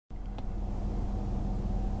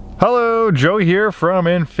Hello, Joe here from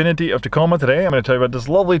INFINITI of Tacoma. Today I'm going to tell you about this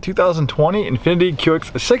lovely 2020 INFINITI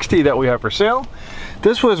QX60 that we have for sale.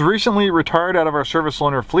 This was recently retired out of our service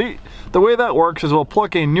loaner fleet. The way that works is we'll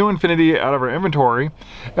pluck a new INFINITI out of our inventory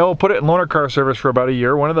and we'll put it in loaner car service for about a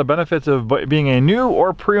year. One of the benefits of being a new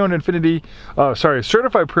or pre-owned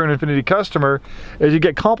certified pre-owned INFINITI customer is you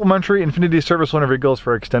get complimentary INFINITI service loaner vehicles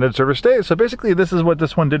for extended service stays. So basically this is what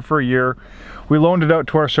this one did for a year. We loaned it out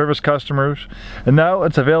to our service customers and now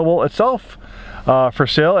it's available itself for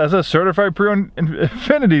sale as a certified pre-owned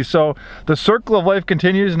INFINITI. So the circle of life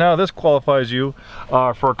continues. Now this qualifies you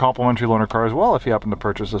for a complimentary loaner car as well if you happen to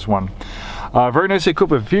purchase this one. Very nicely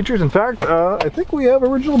equipped with features. In fact, I think we have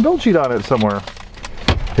original build sheet on it somewhere.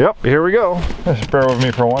 Yep, here we go. Just bear with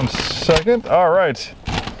me for 1 second. All right.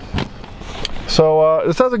 So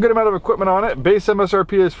this has a good amount of equipment on it. Base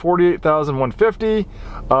MSRP is $48,150.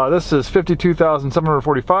 This is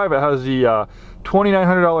 $52,745. It has the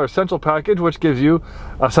 $2,900 essential package, which gives you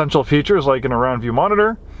essential features like an around view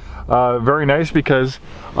monitor. Very nice because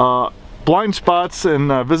blind spots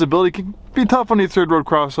and visibility can be tough on these third road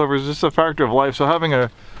crossovers. It's just a factor of life. So having an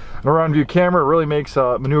around view camera really makes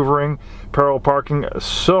maneuvering, parallel parking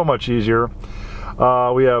so much easier.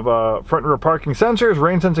 We have front and rear parking sensors,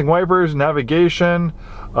 rain sensing wipers, navigation,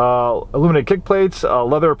 illuminated kick plates,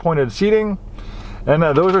 leather pointed seating. And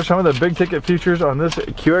those are some of the big ticket features on this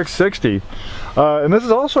QX60. And this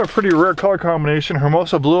is also a pretty rare color combination,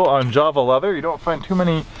 Hermosa blue on Java leather. You don't find too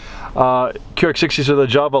many QX60s with a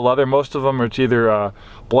Java leather. Most of them are either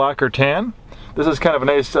black or tan. This is kind of a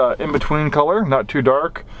nice in-between color, not too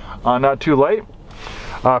dark, not too light.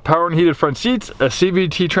 Power and heated front seats. A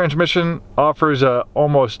CVT transmission offers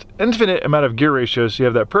almost infinite amount of gear ratios. So you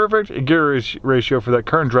have that perfect gear ratio for that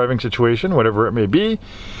current driving situation, whatever it may be.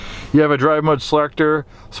 You have a drive mode selector,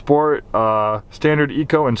 sport, standard,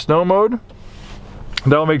 eco, and snow mode.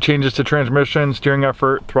 That will make changes to transmission, steering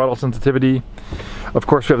effort, throttle sensitivity. Of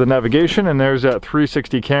course, we have the navigation, and there's that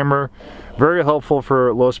 360 camera. Very helpful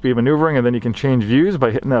for low speed maneuvering, and then you can change views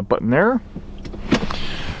by hitting that button there.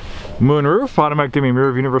 Moonroof, automatic dimming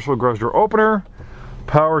mirror, universal garage door opener,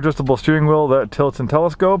 power adjustable steering wheel that tilts and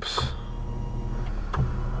telescopes.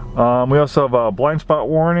 We also have a blind spot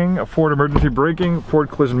warning, forward emergency braking, forward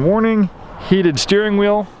collision warning, heated steering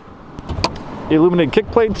wheel, illuminated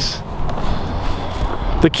kick plates.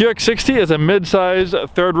 The QX60 is a mid-size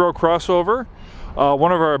third row crossover,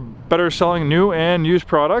 one of our better selling new and used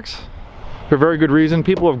products for very good reason.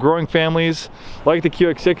 People with growing families like the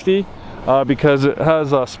QX60 because it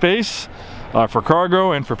has space for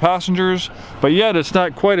cargo and for passengers, but yet it's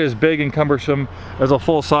not quite as big and cumbersome as a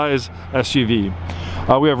full-size SUV.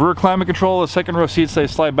 We have rear climate control. The second row seats, they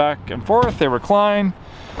slide back and forth, they recline.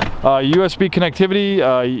 USB connectivity,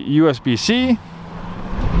 USB-C.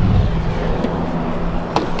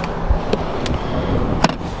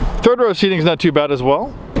 Third row seating is not too bad as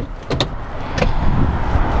well.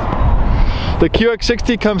 The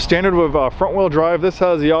QX60 comes standard with front wheel drive. This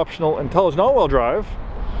has the optional intelligent all-wheel drive.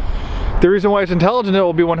 The reason why it's intelligent, it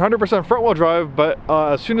will be 100% front wheel drive, but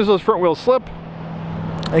as soon as those front wheels slip,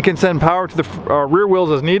 it can send power to the rear wheels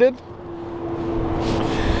as needed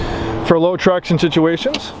for low traction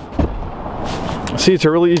situations. Seats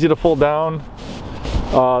are really easy to fold down.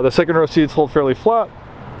 The second row seats hold fairly flat.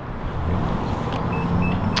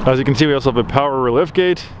 As you can see, we also have a power rear lift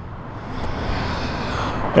gate.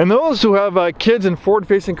 And those who have kids in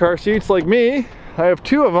forward-facing car seats like me, I have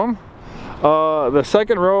 2 of them. The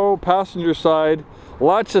second row passenger side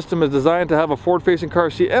latch system is designed to have a forward-facing car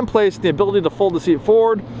seat in place and the ability to fold the seat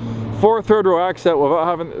forward for third row access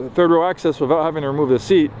without having to remove the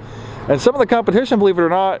seat. And some of the competition, believe it or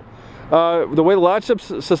not, the way the latch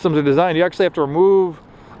systems are designed, you actually have to remove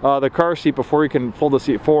the car seat before you can fold the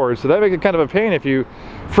seat forward. So that makes it kind of a pain if you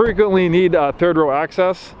frequently need third row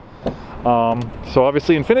access. So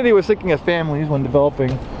obviously INFINITI was thinking of families when developing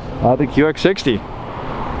the QX60.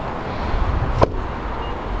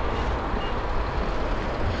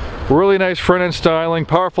 Really nice front end styling,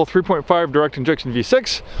 powerful 3.5 direct injection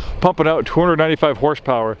V6, pumping out 295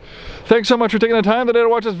 horsepower. Thanks so much for taking the time today to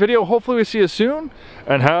watch this video. Hopefully we see you soon,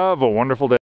 and have a wonderful day.